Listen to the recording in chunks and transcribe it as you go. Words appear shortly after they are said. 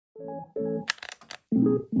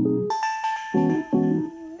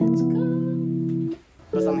Let's go.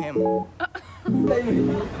 Because I'm him. I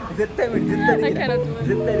cannot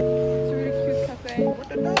do it. It's a really cute cafe. What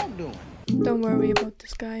the dog doing? Don't worry about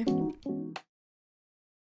this guy.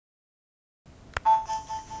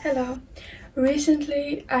 Hello.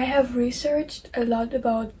 Recently, I have researched a lot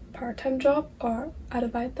about part-time job or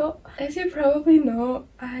arbeito. As you probably know,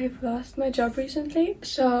 I've lost my job recently.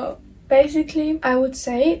 So basically, I would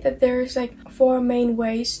say that there's like 4 main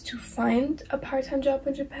ways to find a part-time job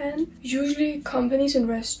in Japan. Usually companies and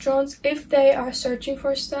restaurants, if they are searching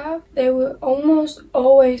for staff, they will almost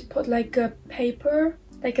always put like a paper,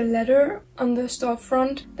 like a letter on the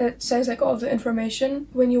storefront that says like all the information.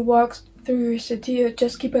 When you walk through your city,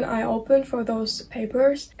 just keep an eye open for those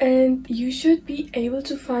papers, and you should be able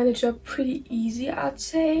to find a job pretty easy, I'd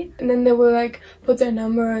say. And then they will like put their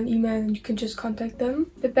number and email and you can just contact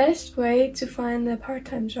them. The best way to find a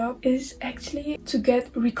part-time job is actually to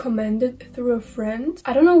get recommended through a friend.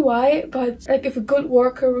 I don't know why, but like if a good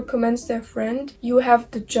worker recommends their friend, you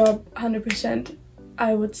have the job 100%,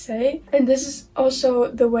 I would say. And this is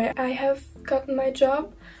also the way I have gotten my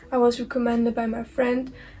job. I was recommended by my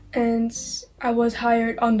friend and I was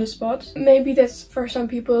hired on the spot. Maybe that's for some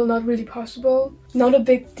people not really possible. Not a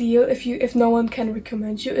big deal if no one can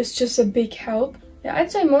recommend you. It's just a big help. Yeah,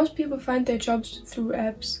 I'd say most people find their jobs through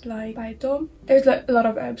apps like Baito. There's like a lot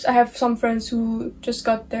of apps. I have some friends who just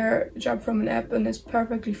got their job from an app and it's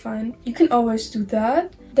perfectly fine. You can always do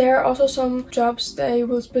that. There are also some jobs they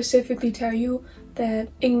will specifically tell you that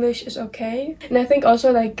English is okay. And I think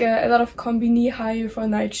also like a lot of kombini hire for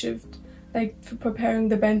night shift. Like for preparing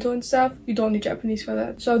the bento and stuff, you don't need Japanese for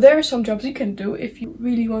that. So there are some jobs you can do if you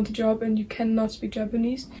really want a job and you cannot speak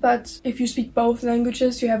Japanese. But if you speak both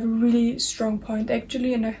languages, you have a really strong point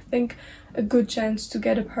actually, and I think a good chance to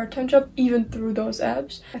get a part-time job even through those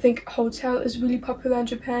apps. I think hotel is really popular in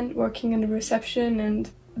Japan, working in the reception and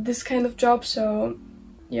this kind of job, so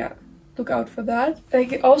yeah. Look out for that.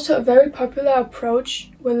 Like also a very popular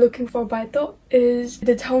approach when looking for baito is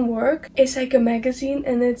the town work. It's like a magazine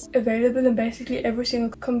and it's available in basically every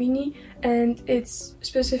single kombini, and it's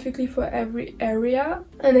specifically for every area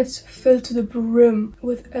and it's filled to the brim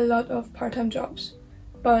with a lot of part-time jobs.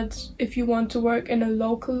 But if you want to work in a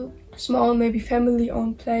local, small, maybe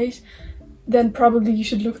family-owned place, then probably you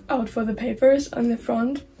should look out for the papers on the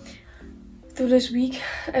front. Through this week,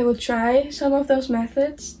 I will try some of those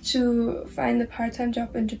methods to find a part-time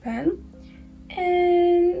job in Japan.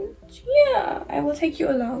 And yeah, I will take you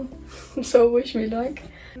along. So wish me luck.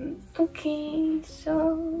 Okay,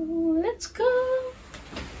 so let's go.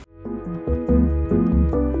 I'm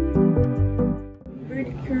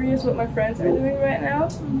really curious what my friends are doing right now.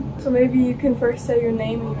 So maybe you can first say your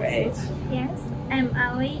name and your age. Yes, I'm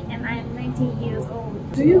Ali and I'm 19 years old.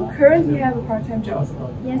 Do you currently have a part-time job?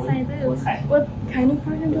 Yes, I do. What kind of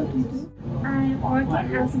part-time job do you do? I'm working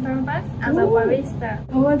at Starbucks as a barista.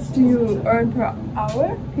 How much do you earn per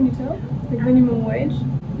hour? Can you tell? Like minimum wage?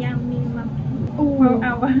 Yeah, minimum per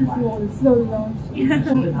hour. Wow, it's so low.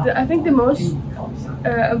 I think the most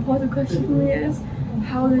important question for me is,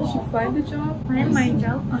 how did you find the job? Find my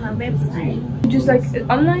job on a website. Just like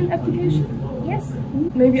an online application? Yes.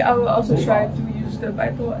 Maybe I will also try to use the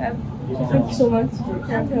Baito app. So thank you so much for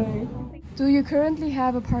telling me. Do you currently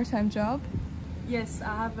have a part-time job? Yes,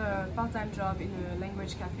 I have a part-time job in a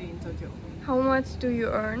language cafe in Tokyo. How much do you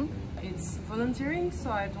earn? It's volunteering,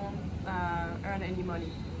 so I don't earn any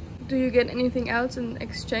money. Do you get anything else in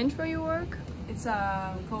exchange for your work? It's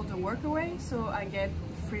called a workaway, so I get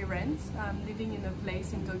free rent. I'm living in a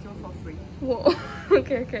place in Tokyo for free. Whoa,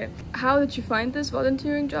 okay. How did you find this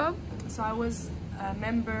volunteering job? So I was a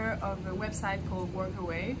member of a website called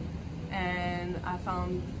Workaway, and I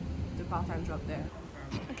found the part-time job there.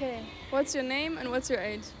 Okay, what's your name and what's your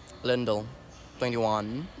age? Lindell,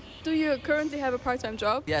 21. Do you currently have a part-time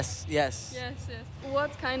job? Yes. Yes.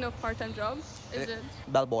 What kind of part-time job is it?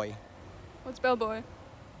 Bellboy. What's bellboy?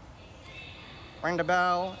 Ring the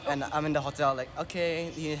bell, and I'm in the hotel like,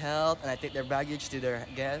 okay, do you need help? And I take their baggage to their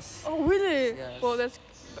guests. Oh really? Yes. Well, that's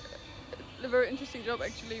a very interesting job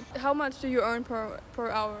actually. How much do you earn per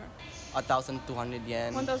hour? 1,200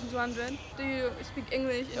 yen. 1,200. Do you speak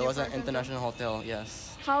English? It was an international hotel,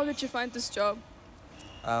 yes. How did you find this job?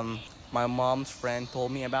 My mom's friend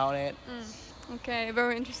told me about it. Okay,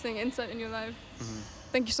 very interesting insight in your life.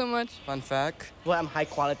 Thank you so much. Fun fact, well, I'm high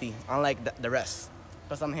quality, unlike the rest,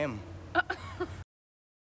 because I'm him.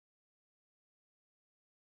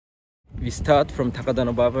 We start from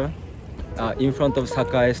Takadanobaba in front of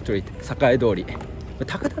Sakae Street, Sakae Dori. But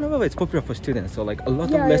Takadanobaba is popular for students, so like a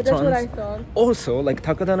lot of restaurants. That's what I thought. Also, like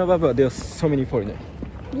Takadanobaba, there are so many foreigners.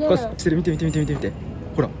 Yeah. これしてる見て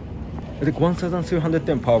ほらで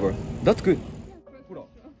1310 per hour that's good ほら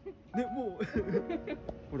でもう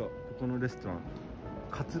ほらここのレストラン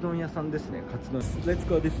カツ丼屋さんですねカツ丼 Let's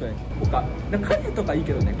go this way 他カフェとかいい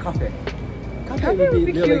けどねカフェ would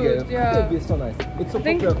be really cute, good. yeah. Cafe would be so nice. It's so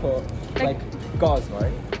think, popular for like girls,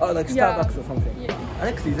 right? Or like Yeah. Starbucks or something. Yeah. ア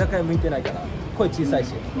レックス居酒屋向いてないから声小さい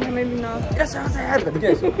し Yeah, maybe not. いらっしゃいませとかできな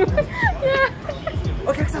いでしょ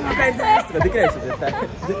お客様お帰りですとかできないでしょ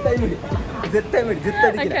絶対無理絶対できな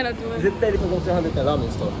い I cannot do it. 絶対でその300円ラーメ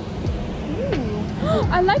ンスト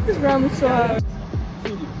I like this ramen store.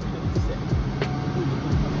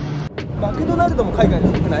 マクドナルドも海外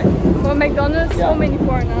に少ない Well, McDonald's, Yeah. so many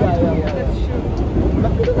foreigners. Yeah. That's true. マ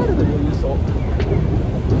クドナルド余裕そう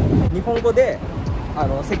日本語で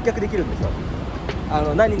接客できるんですよ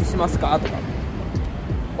何にしますかとか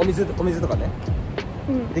お水とかね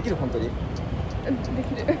うんできる本当にで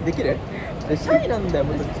きる。できるシャイなんだよ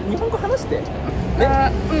もっと日本語話してね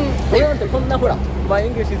俺なんてこんなほら My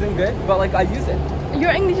English isn't good but like I use it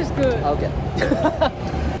Your English is good. Okay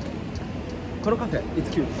このカフェ It's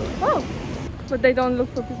cute Oh, but they don't look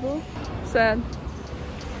for people. Sad.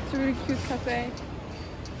 It's a really cute cafe.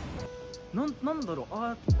 なんだろう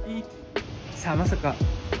アートいいさあまさか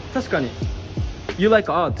確かに You like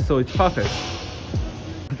art so it's perfect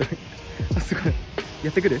あすごい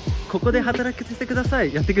やってくるここで働かせてくださ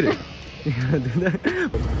いやってくる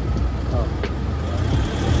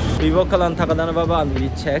We walk around Takadanobaba and we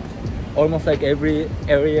checked almost like every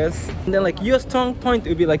areas and then like your strong point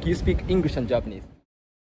would be like you speak English and Japanese.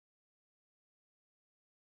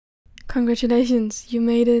 Congratulations, you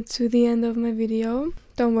made it to the end of my video.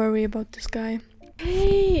 Don't worry about this guy.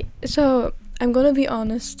 Hey, so I'm gonna be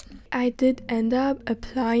honest. I did end up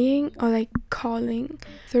applying or like calling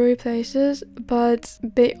 3 places, but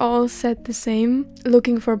they all said the same,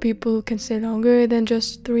 looking for people who can stay longer than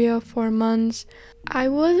just 3 or 4 months. I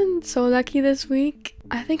wasn't so lucky this week.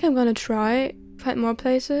 I think I'm gonna find more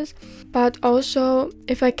places, but also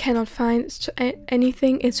if I cannot find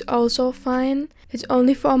anything, it's also fine. It's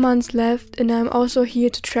only 4 months left and I'm also here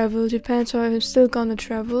to travel Japan, so I'm still gonna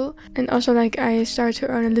travel. And also like I start to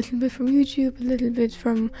earn a little bit from YouTube, a little bit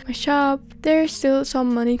from my shop. There's still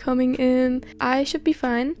some money coming in. I should be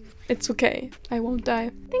fine. It's okay. I won't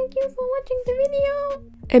die. Thank you for watching the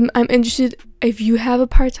video. I'm interested if you have a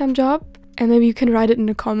part-time job. And maybe you can write it in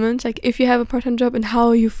the comments, like if you have a part-time job and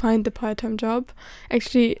how you find the part-time job.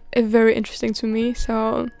 Actually, it's very interesting to me,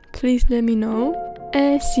 so please let me know.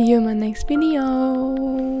 And see you in my next video.